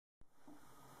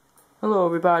Hello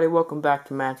everybody, welcome back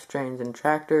to Matt's Trains and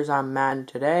Tractors. I'm Matt, and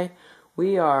today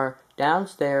we are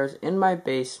downstairs in my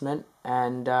basement,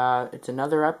 and it's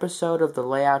another episode of the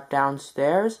layout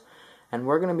downstairs, and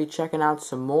we're going to be checking out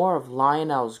some more of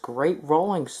Lionel's great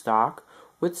rolling stock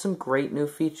with some great new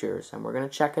features, and we're going to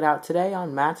check it out today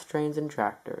on Matt's Trains and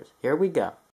Tractors. Here we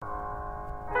go.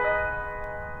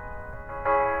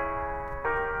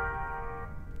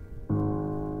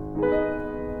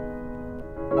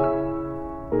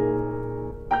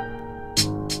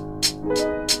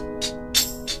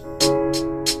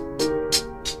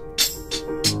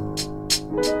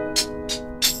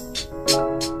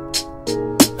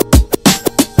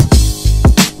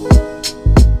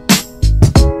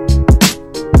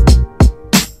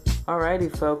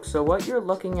 Alrighty folks, so what you're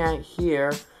looking at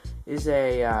here is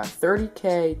a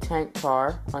 30K tank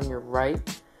car on your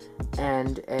right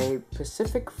and a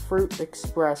Pacific Fruit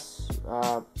Express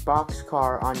box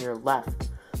car on your left.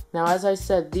 Now, as I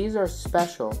said, these are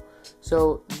special.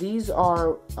 So these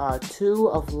are two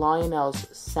of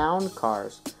Lionel's sound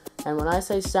cars. And when I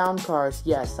say sound cars,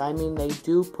 yes, I mean they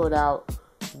do put out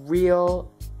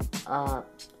real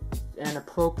and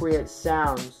appropriate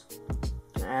sounds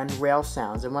and rail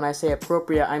sounds. And when I say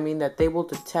appropriate, I mean that they will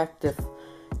detect if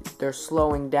they're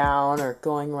slowing down or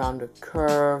going around a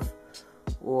curve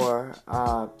or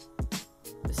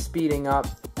speeding up,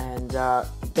 and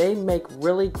they make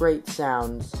really great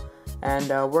sounds. And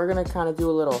we're going to kind of do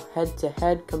a little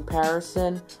head-to-head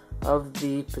comparison of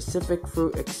the Pacific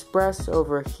Fruit Express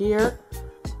over here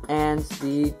and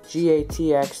the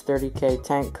GATX 30K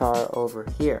tank car over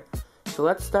here. So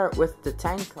let's start with the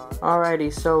tank car.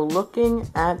 Alrighty, so looking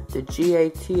at the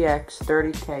GATX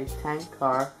 30K tank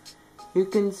car, you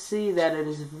can see that it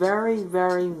is very,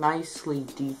 very nicely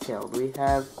detailed. We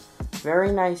have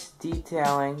very nice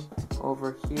detailing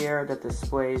over here that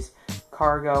displays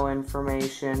cargo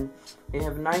information. We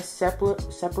have nice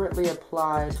separately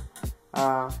applied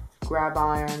grab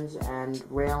irons and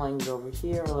railings over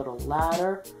here, a little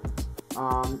ladder.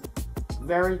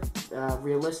 Very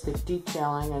realistic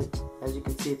detailing, and as you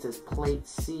can see it says plate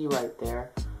C right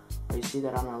there. You see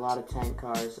that on a lot of tank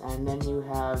cars. And then you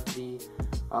have the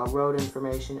road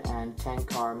information and tank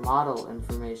car model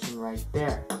information right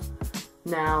there.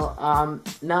 Now,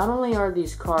 not only are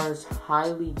these cars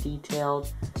highly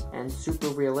detailed and super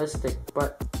realistic,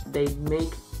 but they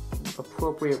make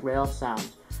appropriate rail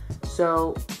sounds.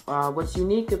 So what's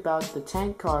unique about the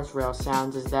tank car's rail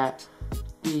sounds is that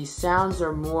the sounds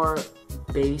are more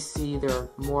bassy, they're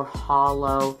more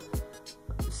hollow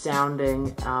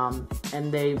sounding,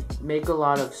 and they make a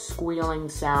lot of squealing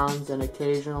sounds, and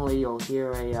occasionally you'll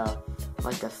hear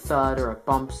like a thud or a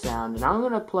bump sound. And I'm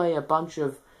going to play a bunch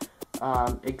of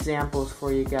examples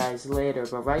for you guys later,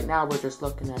 but right now we're just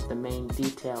looking at the main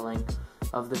detailing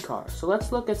of the car. So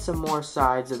let's look at some more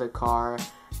sides of the car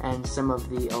and some of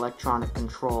the electronic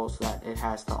controls that it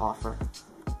has to offer.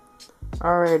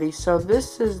 Alrighty, so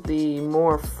this is the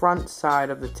more front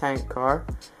side of the tank car,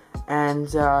 and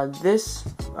this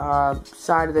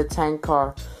side of the tank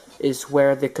car is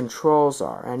where the controls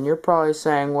are. And you're probably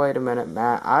saying, wait a minute,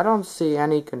 Matt, I don't see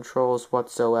any controls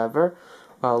whatsoever.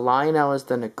 Well, Lionel has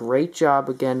done a great job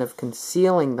again of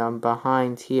concealing them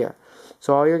behind here.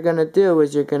 So all you're going to do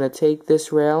is you're going to take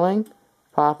this railing,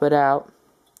 pop it out,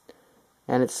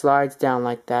 and it slides down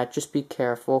like that. Just be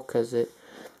careful because it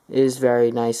is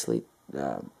very nicely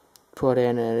put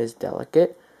in, and it is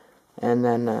delicate. And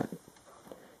then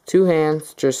two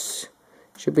hands just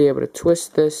should be able to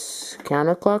twist this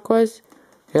counterclockwise.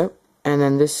 Yep. And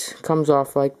then this comes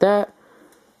off like that,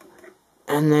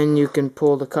 and then you can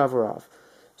pull the cover off.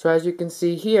 So as you can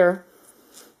see here,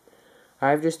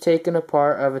 I've just taken a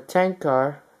part of a tank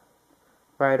car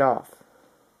right off.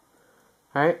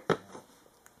 Alright,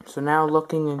 so now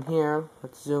looking in here,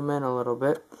 let's zoom in a little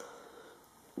bit.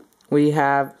 We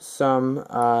have some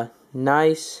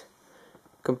nice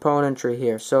componentry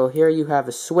here. So here you have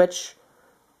a switch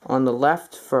on the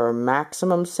left for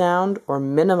maximum sound or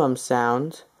minimum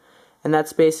sound, and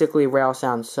that's basically rail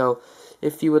sound. So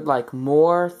if you would like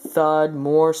more thud,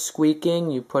 more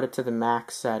squeaking, you put it to the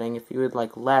max setting. If you would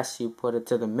like less, you put it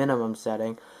to the minimum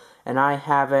setting. And I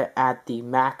have it at the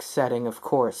max setting, of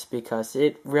course, because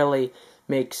it really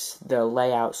makes the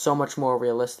layout so much more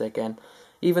realistic. And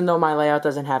even though my layout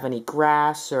doesn't have any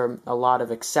grass or a lot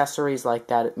of accessories like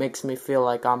that, it makes me feel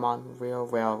like I'm on a real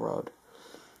railroad.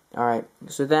 Alright,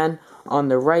 so then on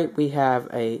the right we have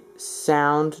a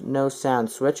sound, no sound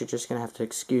switch. You're just going to have to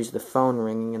excuse the phone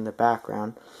ringing in the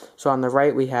background. So on the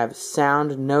right we have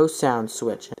sound, no sound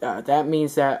switch. That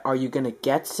means that are you going to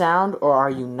get sound or are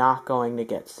you not going to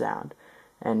get sound?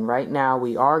 And right now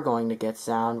we are going to get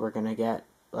sound. We're going to get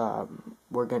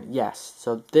yes.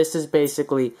 So this is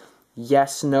basically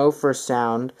yes, no for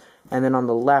sound, and then on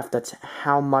the left, that's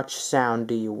how much sound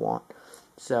do you want.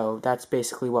 So that's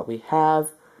basically what we have.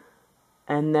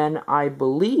 And then I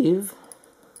believe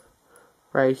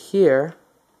right here,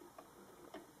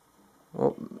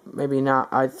 well, maybe not.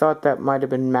 I thought that might have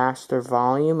been master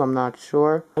volume. I'm not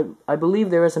sure. I believe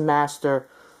there is a master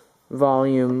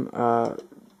volume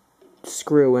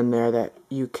screw in there that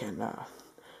you can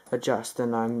adjust,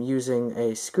 and I'm using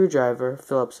a screwdriver,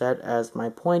 Phillips head, as my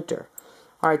pointer.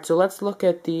 Alright, so let's look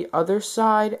at the other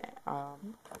side.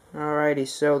 Alrighty,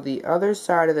 so the other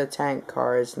side of the tank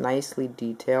car is nicely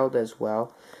detailed as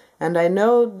well. And I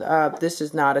know this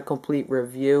is not a complete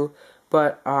review,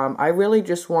 but I really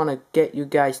just want to get you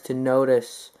guys to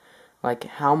notice like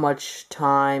how much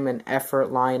time and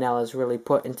effort Lionel has really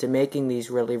put into making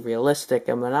these really realistic.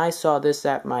 And when I saw this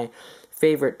at my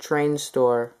favorite train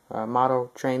store,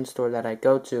 model train store that I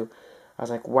go to, I was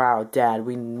like, wow, Dad,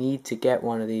 we need to get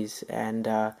one of these. And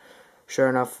sure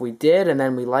enough, we did, and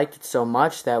then we liked it so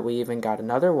much that we even got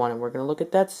another one, and we're going to look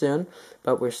at that soon,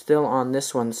 but we're still on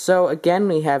this one. So again,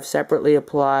 we have separately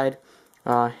applied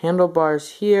handlebars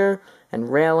here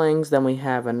and railings. Then we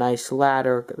have a nice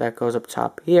ladder that goes up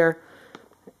top here,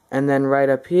 and then right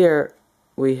up here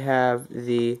we have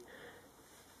the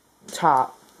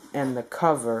top and the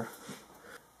cover,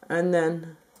 and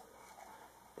then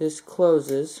this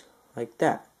closes like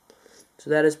that. So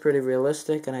that is pretty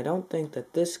realistic, and I don't think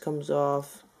that this comes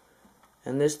off,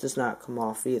 and this does not come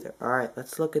off either. Alright,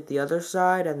 let's look at the other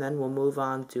side, and then we'll move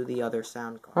on to the other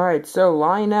sound car. Alright, so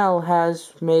Lionel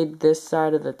has made this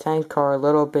side of the tank car a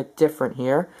little bit different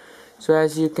here. So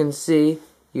as you can see,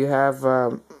 you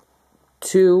have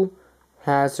 2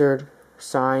 hazard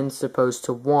signs opposed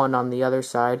to 1 on the other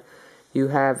side. You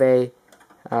have a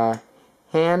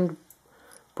hand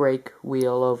brake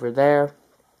wheel over there.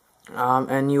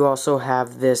 And you also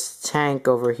have this tank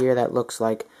over here that looks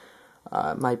like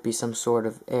might be some sort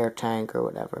of air tank or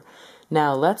whatever.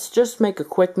 Now let's just make a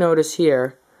quick notice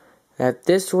here that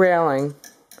this railing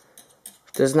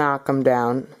does not come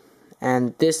down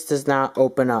and this does not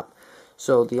open up.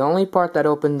 So the only part that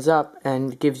opens up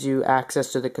and gives you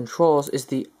access to the controls is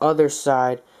the other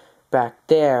side back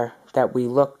there that we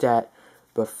looked at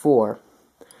before.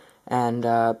 And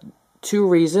 2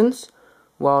 reasons.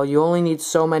 Well, you only need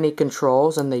so many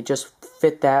controls, and they just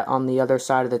fit that on the other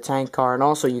side of the tank car. And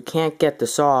also, you can't get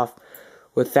this off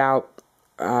without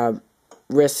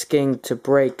risking to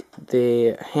break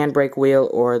the handbrake wheel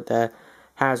or the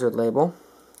hazard label.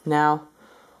 Now,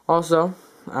 also,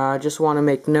 I just want to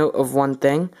make note of one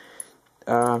thing.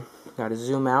 Got to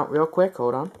zoom out real quick.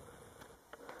 Hold on.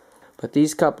 But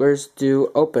these couplers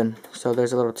do open. So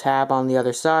there's a little tab on the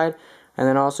other side. And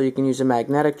then also, you can use a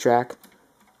magnetic track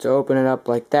to open it up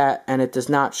like that, and it does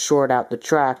not short out the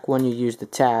track when you use the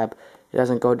tab. It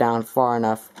doesn't go down far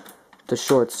enough to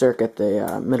short circuit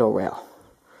the middle rail.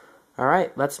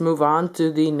 Alright, let's move on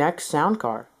to the next sound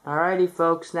car. Alrighty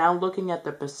folks, now looking at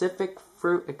the Pacific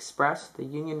Fruit Express, the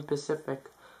Union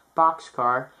Pacific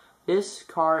boxcar. This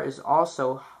car is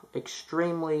also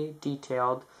extremely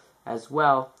detailed as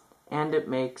well, and it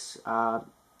makes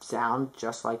sound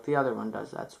just like the other one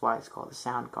does. That's why it's called a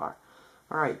sound car.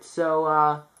 Alright,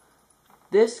 so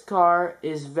this car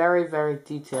is very, very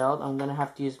detailed. I'm going to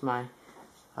have to use my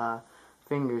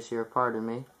fingers here, pardon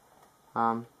me.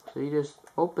 So you just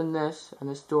open this, and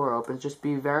this door opens. Just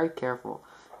be very careful.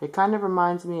 It kind of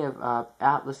reminds me of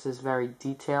Atlas's very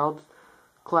detailed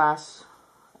class,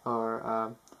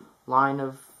 or line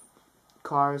of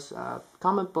cars.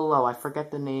 Comment below. I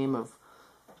forget the name of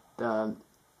the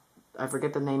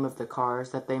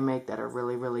cars that they make that are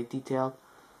really, really detailed.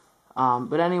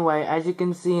 But anyway, as you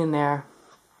can see in there,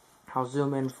 I'll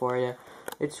zoom in for you.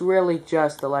 It's really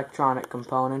just electronic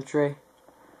componentry.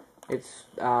 It's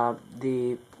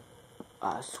the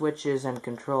switches and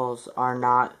controls are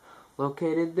not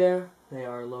located there. They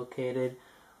are located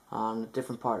on a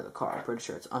different part of the car. I'm pretty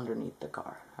sure it's underneath the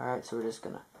car. Alright, so we're just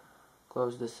going to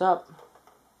close this up.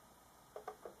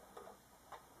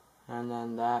 And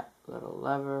then that little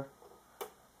lever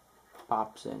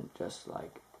pops in just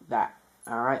like that.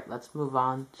 Alright, let's move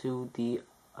on to the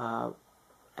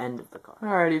end of the car.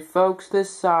 Alrighty folks, this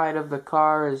side of the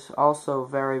car is also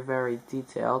very, very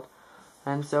detailed.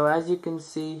 And so as you can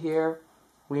see here,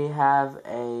 we have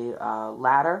a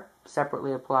ladder,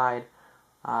 separately applied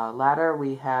ladder.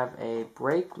 We have a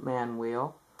brake man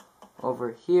wheel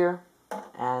over here,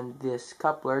 and this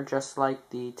coupler, just like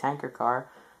the tanker car,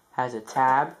 has a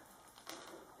tab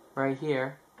right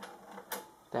here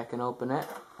that can open it,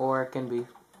 or it can be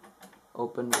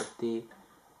opened with the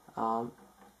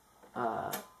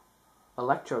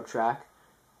track,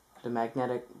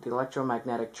 the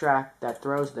electromagnetic track that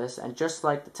throws this, and just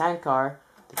like the tank car,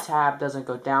 the tab doesn't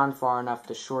go down far enough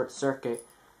to short circuit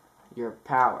your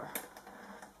power.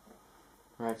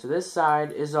 Alright, so this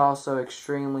side is also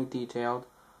extremely detailed,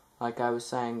 like I was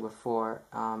saying before.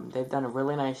 They've done a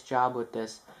really nice job with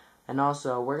this. And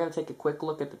also, we're going to take a quick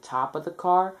look at the top of the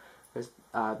car.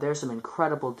 There's some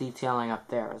incredible detailing up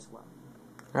there as well.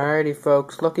 Alrighty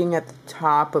folks, looking at the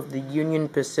top of the Union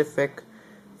Pacific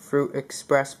Fruit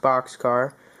Express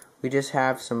boxcar, we just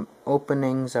have some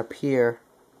openings up here.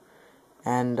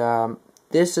 And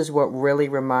this is what really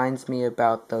reminds me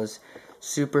about those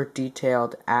super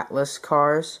detailed Atlas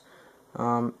cars,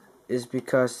 is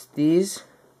because these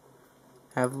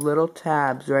have little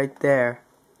tabs right there.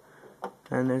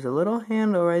 And there's a little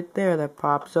handle right there that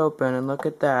pops open, and look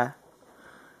at that.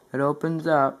 It opens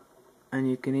up,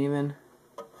 and you can even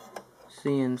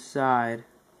see inside.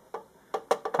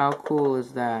 How cool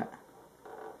is that?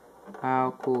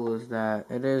 How cool is that?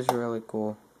 It is really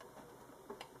cool.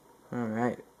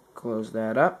 Alright, close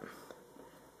that up.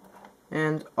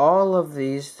 And all of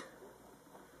these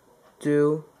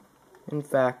do, in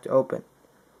fact, open.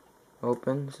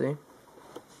 Open, see?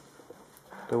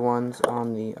 The ones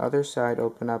on the other side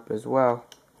open up as well.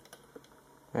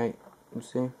 Right, you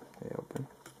see? They open.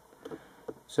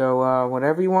 So,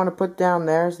 whatever you want to put down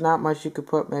there, is not much you could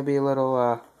put, maybe a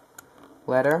little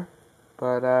letter.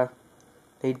 But,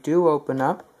 they do open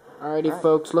up. Alrighty,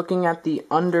 folks, looking at the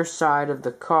underside of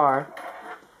the car,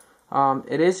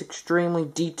 it is extremely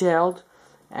detailed,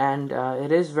 and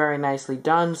it is very nicely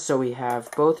done. So we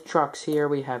have both trucks here.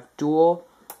 We have dual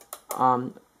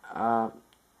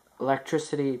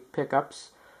electricity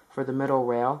pickups for the middle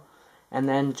rail, and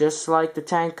then just like the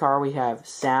tank car, we have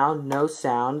sound, no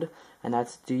sound, and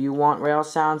that's do you want rail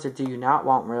sounds or do you not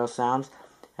want rail sounds.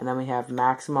 And then we have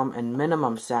maximum and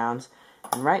minimum sounds,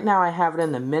 and right now I have it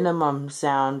in the minimum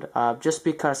sound just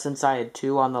because since I had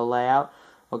two on the layout.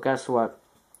 Well, guess what,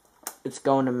 it's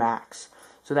going to max.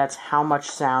 So that's how much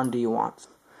sound do you want.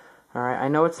 Alright, I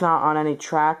know it's not on any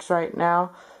tracks right now,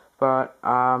 but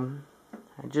I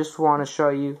just want to show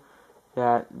you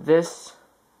that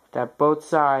both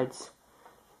sides,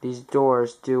 these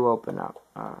doors do open up.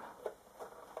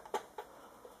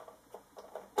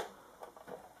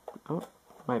 Oh,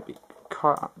 might be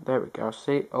car. There we go.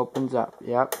 See, opens up.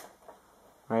 Yep.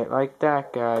 Right like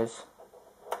that, guys.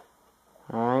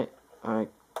 Alright,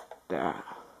 like that.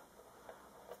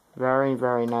 Very,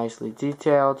 very nicely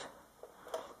detailed.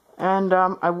 And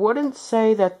I wouldn't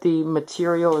say that the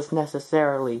material is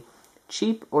necessarily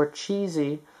cheap or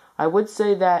cheesy. I would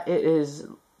say that it is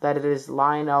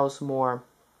Lionel's more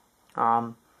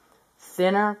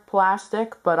thinner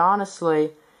plastic, but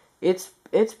honestly, it's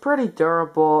pretty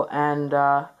durable, and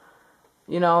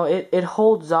you know, it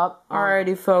holds up.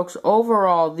 Alrighty, folks.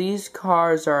 Overall, these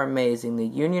cars are amazing. The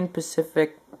Union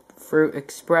Pacific Fruit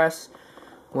Express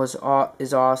is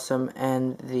awesome,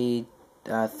 and the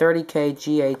 30K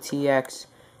GATX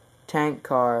tank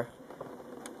car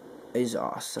is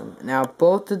awesome. Now,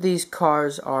 both of these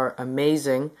cars are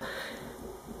amazing.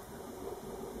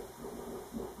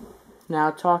 Now,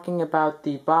 talking about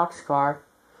the boxcar,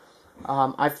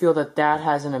 I feel that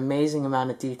has an amazing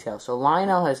amount of detail. So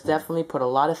Lionel has definitely put a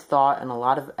lot of thought and a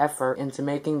lot of effort into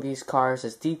making these cars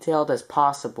as detailed as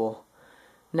possible.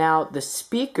 Now, the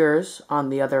speakers, on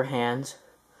the other hand,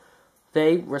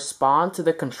 they respond to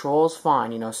the controls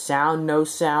fine. You know, sound, no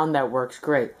sound, that works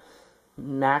great.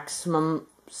 Maximum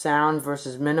sound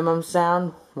versus minimum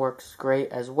sound works great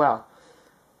as well.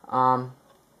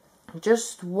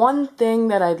 Just one thing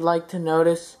that I'd like to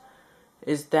notice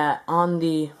is that on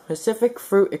the Pacific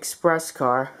Fruit Express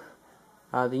car,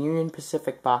 the Union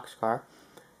Pacific box car,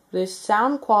 the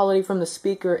sound quality from the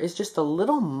speaker is just a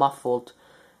little muffled,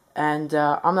 and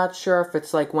I'm not sure if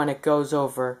it's like when it goes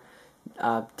over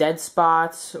dead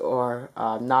spots or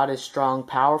not as strong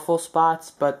powerful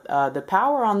spots, but the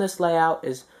power on this layout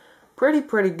is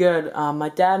pretty good. My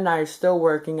dad and I are still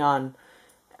working on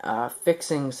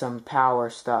fixing some power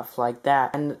stuff like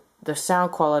that, and the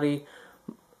sound quality,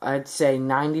 I'd say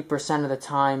 90% of the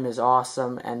time, is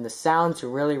awesome, and the sounds are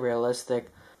really realistic.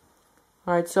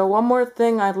 Alright, so one more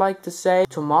thing I'd like to say.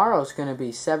 Tomorrow's going to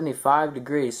be 75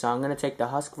 degrees, so I'm going to take the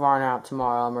Husqvarna out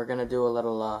tomorrow, and we're going to do a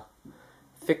little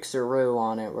fixeroo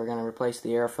on it. We're going to replace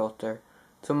the air filter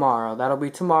tomorrow. That'll be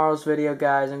tomorrow's video,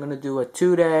 guys. I'm going to do a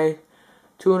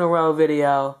 2-in-a-row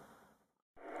video.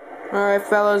 Alright,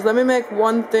 fellas, let me make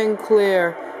one thing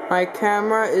clear. My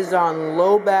camera is on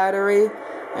low battery,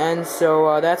 and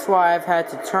so that's why I've had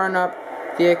to turn up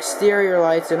the exterior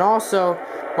lights, and also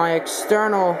my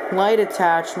external light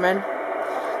attachment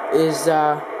is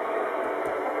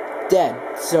dead.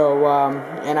 So,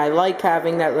 and I like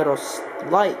having that little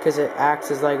light because it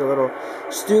acts as like a little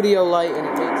studio light, and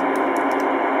it makes.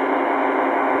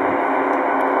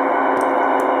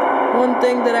 One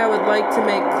thing that I would like to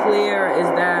make clear is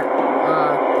that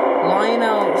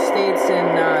Lionel states in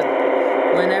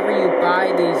whenever you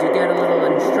buy these, you get a little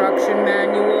instruction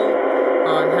manual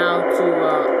on how to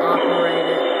operate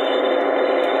it.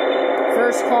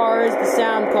 First car is the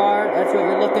sound card. That's what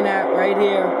you're looking at right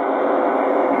here.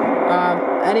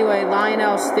 Anyway,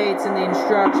 Lionel states in the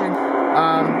instruction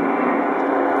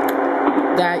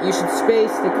that you should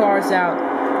space the cars out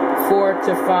 4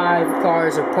 to 5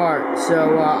 cars apart.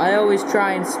 So I always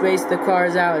try and space the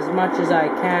cars out as much as I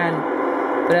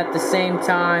can, but at the same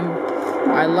time,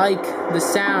 I like the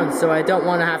sound, so I don't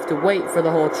want to have to wait for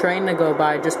the whole train to go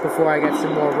by just before I get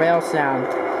some more rail sound.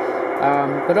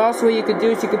 But also what you could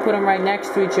do is you could put them right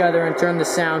next to each other and turn the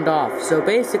sound off. So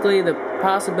basically the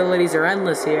possibilities are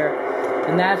endless here,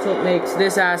 and that's what makes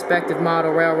this aspect of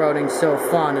model railroading so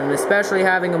fun, and especially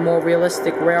having a more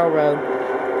realistic railroad.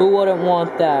 Who wouldn't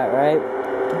want that, right?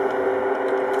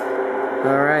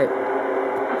 Alright.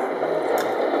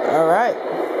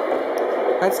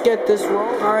 Let's get this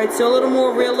rolling. Alright, so a little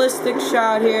more realistic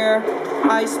shot here.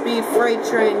 High-speed freight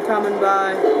train coming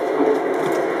by.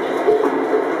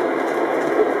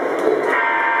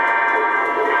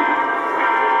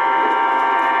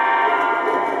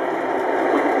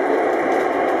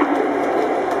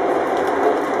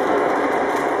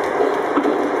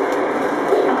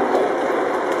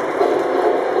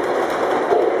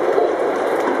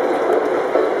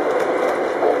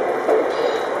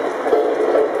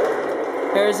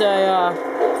 Here's a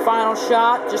final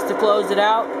shot just to close it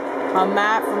out. I'm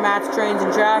Matt from Matt's Trains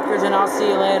and Tractors, and I'll see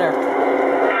you later.